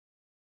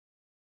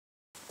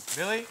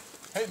Billy,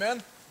 Hey,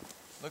 man.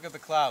 look at the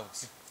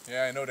clouds.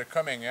 Yeah, I know they're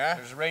coming, yeah?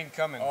 There's rain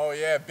coming. Oh,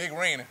 yeah, big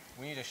rain.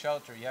 We need a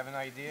shelter. You have an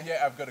idea?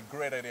 Yeah, I've got a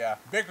great idea.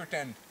 Baker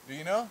tent, do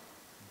you know?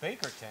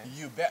 Baker tent?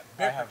 You bet, I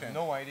baker have tent.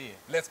 no idea.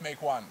 Let's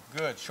make one.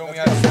 Good. Show me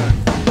Let's how to do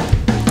it.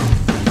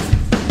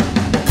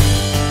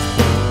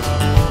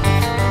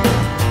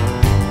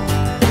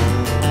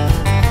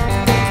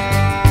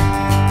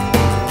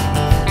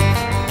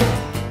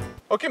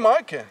 Okay,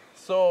 Mike,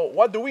 so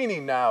what do we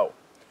need now?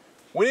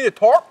 We need a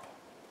tarp.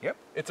 Yep.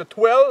 It's a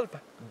 12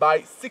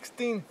 by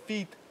 16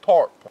 feet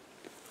tarp.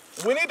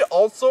 We need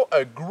also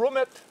a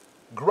grommet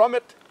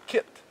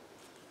kit.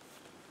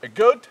 A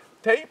good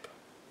tape.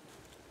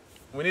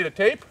 We need a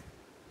tape,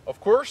 of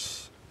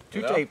course. Two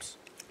You know? tapes.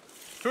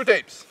 2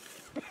 tapes.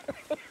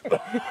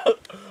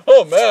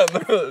 Oh man,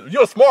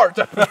 you're smart.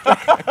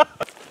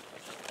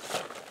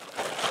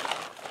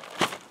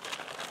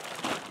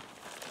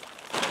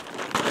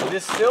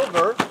 This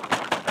silver,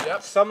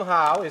 Yep.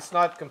 somehow, it's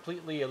not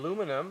completely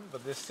aluminum,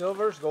 but this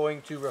silver is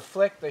going to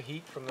reflect the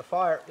heat from the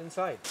fire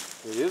inside.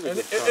 It is And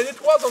it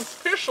was on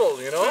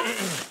special, you know?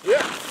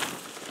 Yeah.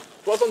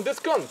 It was on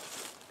discount.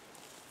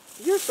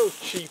 You're so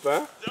cheap,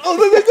 huh?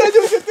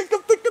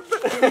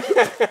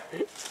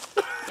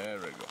 There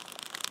we go.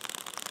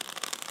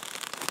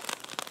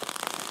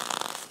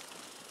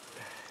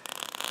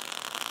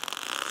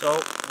 So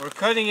we're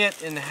cutting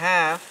it in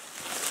half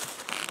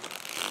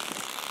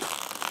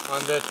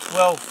on the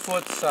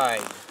 12-foot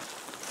side.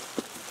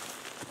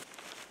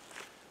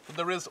 So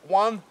there is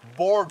one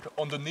board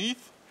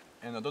underneath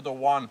and another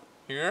one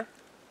here.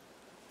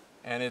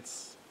 And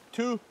it's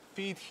 2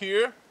 feet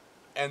here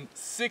and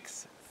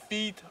 6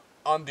 feet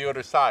on the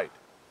other side.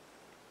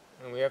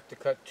 And we have to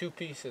cut 2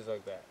 pieces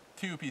like that.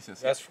 2 pieces.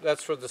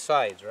 That's for the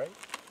sides, right?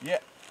 Yeah.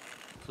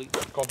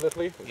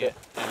 Completely? Okay. Yeah.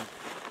 And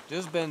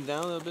just bend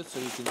down a little bit so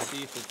you can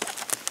see if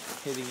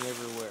it's hitting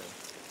everywhere.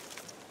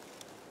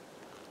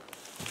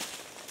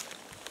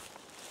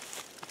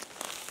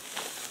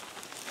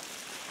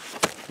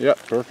 Yeah,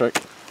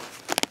 perfect.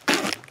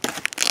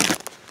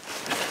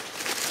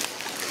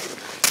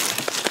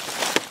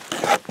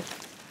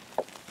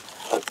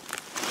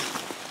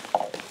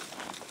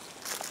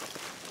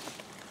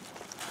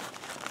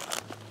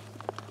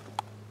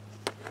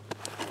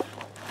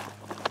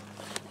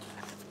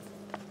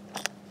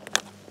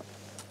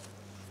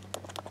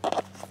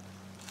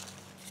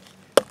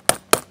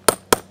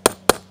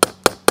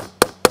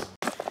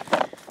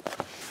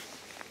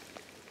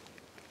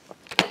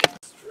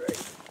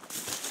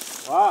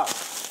 Wow.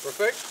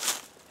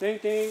 Perfect. Ding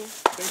ding.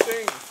 Ding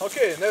ding.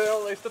 Okay,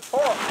 now it's the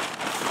top.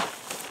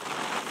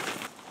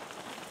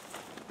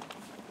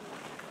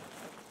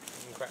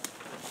 Okay.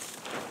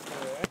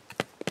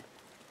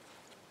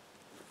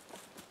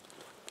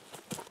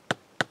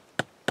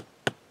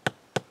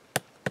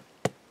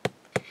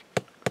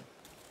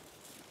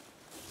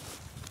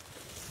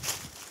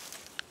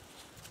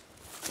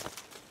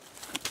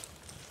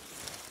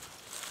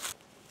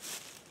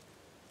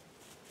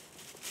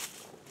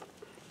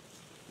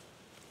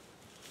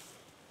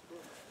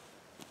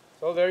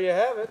 So there you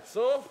have it.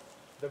 So,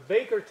 The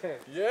Baker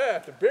tent. yeah,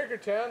 the bigger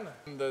tent.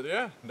 And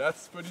yeah,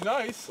 that's pretty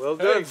nice. Well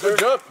Hey, done, sir. good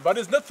job. But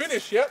it's not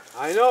finished yet.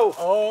 I know.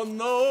 Oh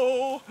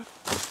no.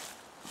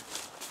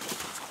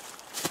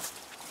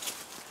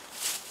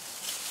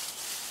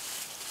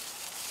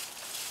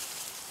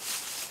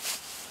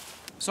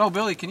 So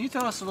Billy, can you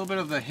tell us a little bit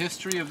of the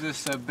history of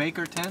this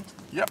Baker tent?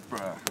 Yep.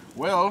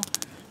 Well,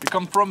 it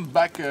come from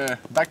back to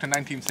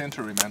 19th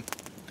century, man.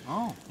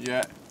 Oh.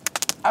 Yeah.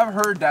 I've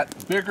heard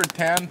that baker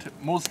tent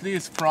mostly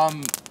is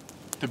from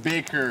the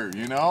baker,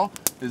 you know?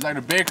 It's like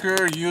the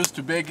baker used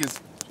to bake his,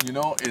 you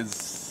know,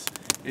 his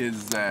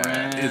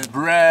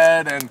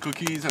bread and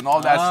cookies and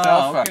all that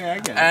stuff. Okay, I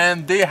get it.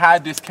 And they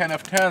had this kind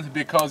of tent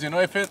because, you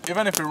know,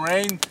 even if it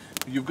rained,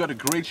 you've got a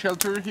great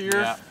shelter here.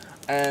 Yeah.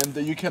 And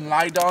you can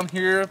lie down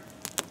here,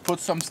 put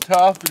some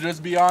stuff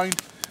just behind.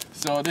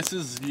 So this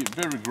is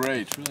very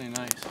great. It's really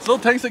nice. So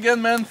thanks again,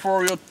 man,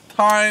 for your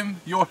time,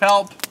 your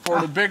help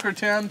for the baker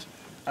tent.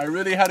 I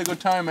really had a good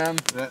time, man.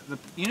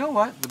 You know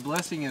what? The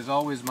blessing is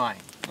always mine.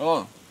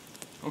 Oh,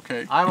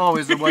 okay. I'm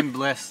always the one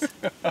blessed.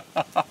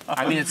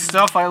 I mean, it's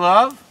stuff I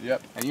love,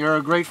 Yep. and you're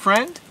a great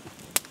friend.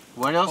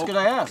 What else could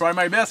I ask? Try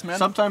my best, man.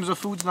 Sometimes the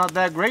food's not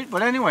that great,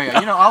 but anyway,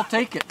 you know, I'll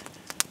take it.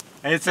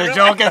 It's a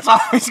joke. It's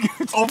always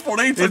good.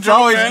 Hopefully it's It's a joke,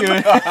 always man.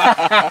 good.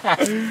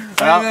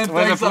 Well, it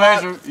was thanks a a lot.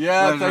 pleasure.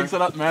 Yeah, Pleasure. thanks a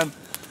lot, man.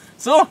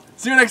 So,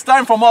 see you next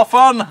time for more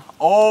fun.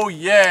 Oh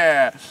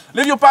yeah.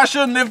 Live your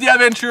passion, live the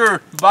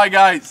adventure. Bye,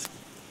 guys.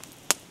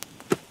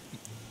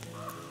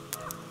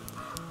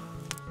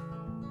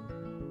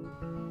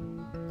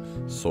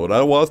 So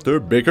that was the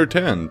Baker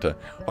tent.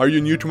 Are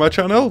you new to my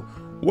channel?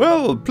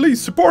 Well,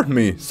 please support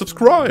me,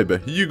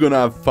 subscribe. You're gonna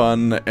have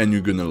fun and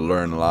you're gonna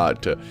learn a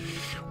lot.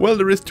 Well,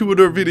 there is 2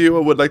 other videos I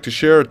would like to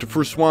share. The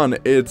first one,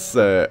 it's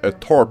a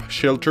tarp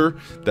shelter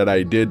that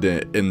I did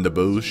in the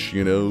bush,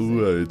 you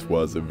know, it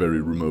was a very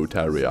remote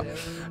area.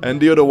 And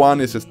the other one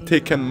is a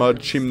stick and mud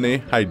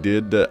chimney I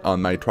did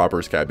on my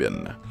trapper's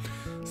cabin.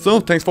 So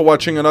thanks for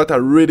watching a lot. I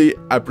really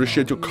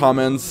appreciate your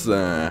comments,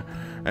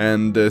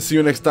 and see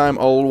you next time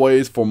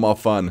always for more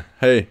fun.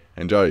 Hey,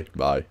 enjoy.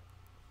 Bye.